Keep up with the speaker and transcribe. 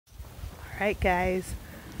Alright guys,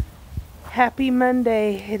 happy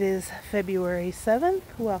Monday. It is February 7th.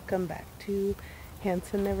 Welcome back to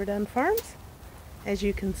Hanson Never Done Farms. As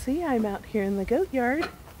you can see, I'm out here in the goat yard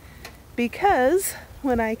because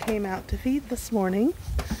when I came out to feed this morning,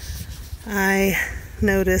 I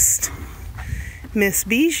noticed Miss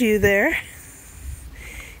Bijou there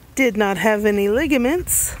did not have any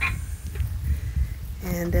ligaments,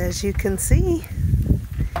 and as you can see,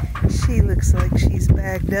 she looks like she's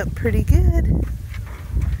bagged up pretty good.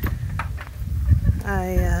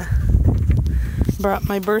 I brought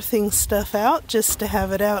my birthing stuff out just to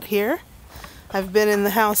have it out here. I've been in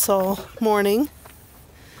the house all morning,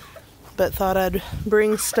 but thought I'd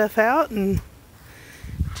bring stuff out and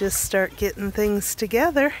just start getting things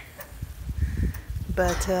together.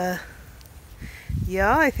 But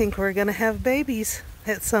yeah, I think we're gonna have babies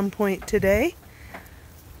at some point today.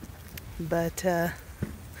 But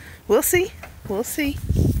we'll see. We'll see.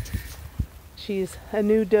 She's a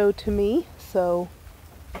new doe to me, so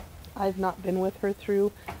I've not been with her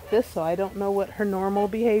through this, so I don't know what her normal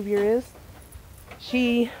behavior is.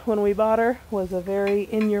 She, when we bought her, was a very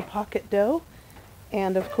in-your-pocket doe,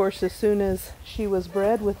 and of course as soon as she was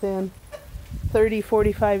bred, within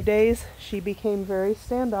 30-45 days, she became very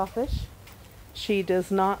standoffish. She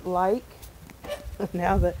does not like,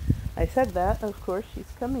 now that I said that, of course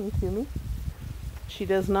she's coming to me. She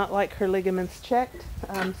does not like her ligaments checked,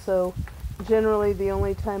 so generally the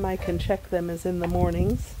only time I can check them is in the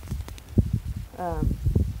mornings,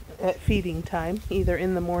 at feeding time, either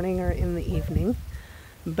in the morning or in the evening.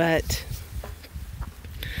 But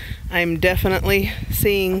I'm definitely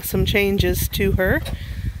seeing some changes to her.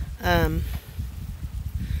 Her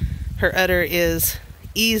udder is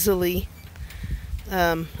easily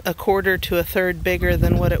a quarter to a third bigger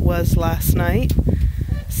than what it was last night,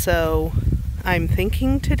 so I'm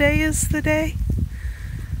thinking today is the day.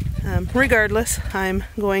 Regardless, I'm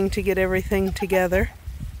going to get everything together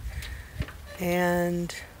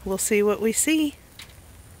and we'll see what we see.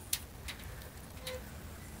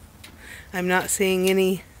 I'm not seeing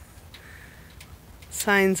any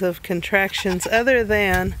signs of contractions other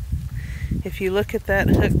than, if you look at that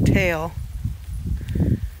hooked tail,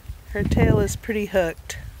 her tail is pretty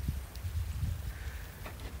hooked.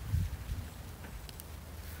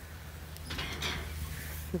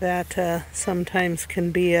 That sometimes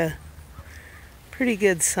can be a pretty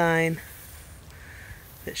good sign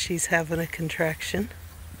that she's having a contraction.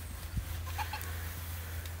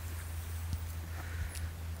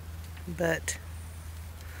 But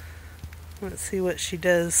let's see what she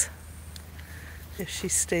does if she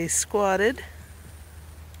stays squatted.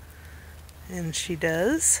 And she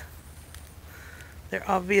does. There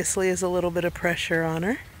obviously is a little bit of pressure on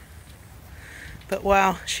her. But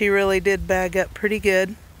wow, she really did bag up pretty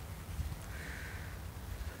good.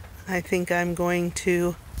 I think I'm going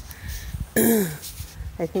to,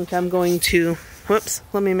 whoops,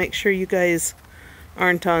 let me make sure you guys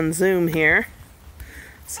aren't on Zoom here,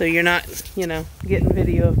 so you're not, getting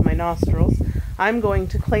video of my nostrils. I'm going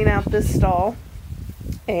to clean out this stall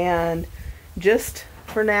and just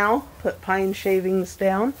for now put pine shavings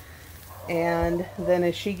down, and then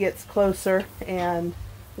as she gets closer and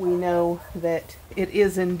we know that it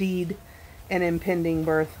is indeed an impending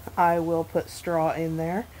birth, I will put straw in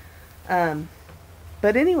there.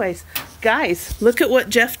 But anyways, guys, look at what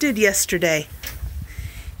Jeff did yesterday.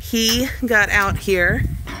 He got out here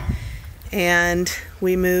and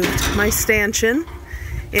we moved my stanchion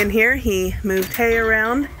in here. He moved hay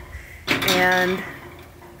around and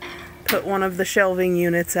put one of the shelving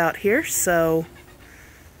units out here, so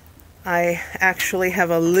I actually have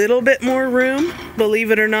a little bit more room.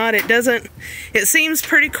 Believe it or not, it seems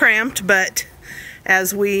pretty cramped, but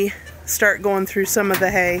as we start going through some of the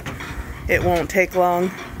hay, it won't take long.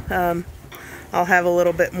 I'll have a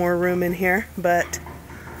little bit more room in here, but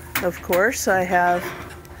of course I have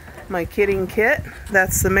my kitting kit.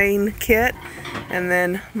 That's the main kit, and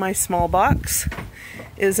then my small box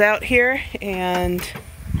is out here, and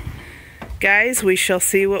guys, we shall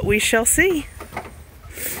see what we shall see.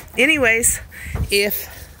 Anyways,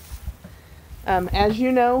 as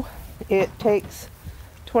you know, it takes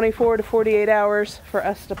 24 to 48 hours for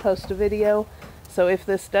us to post a video. So if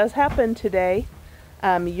this does happen today,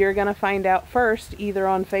 you're going to find out first, either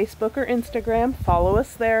on Facebook or Instagram. Follow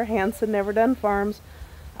us there, Hanson Never Done Farms.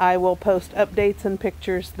 I will post updates and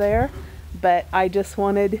pictures there. But I just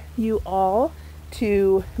wanted you all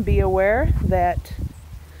to be aware that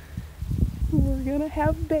we're gonna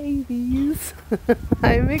have babies.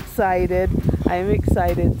 I'm excited.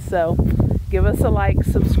 So give us a like,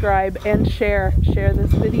 subscribe, and share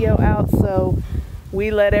this video out so we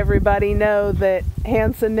let everybody know that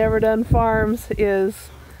Hanson Never Done Farms is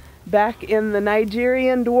back in the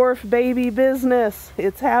Nigerian dwarf baby business.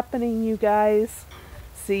 It's happening, you guys.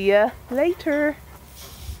 See ya later.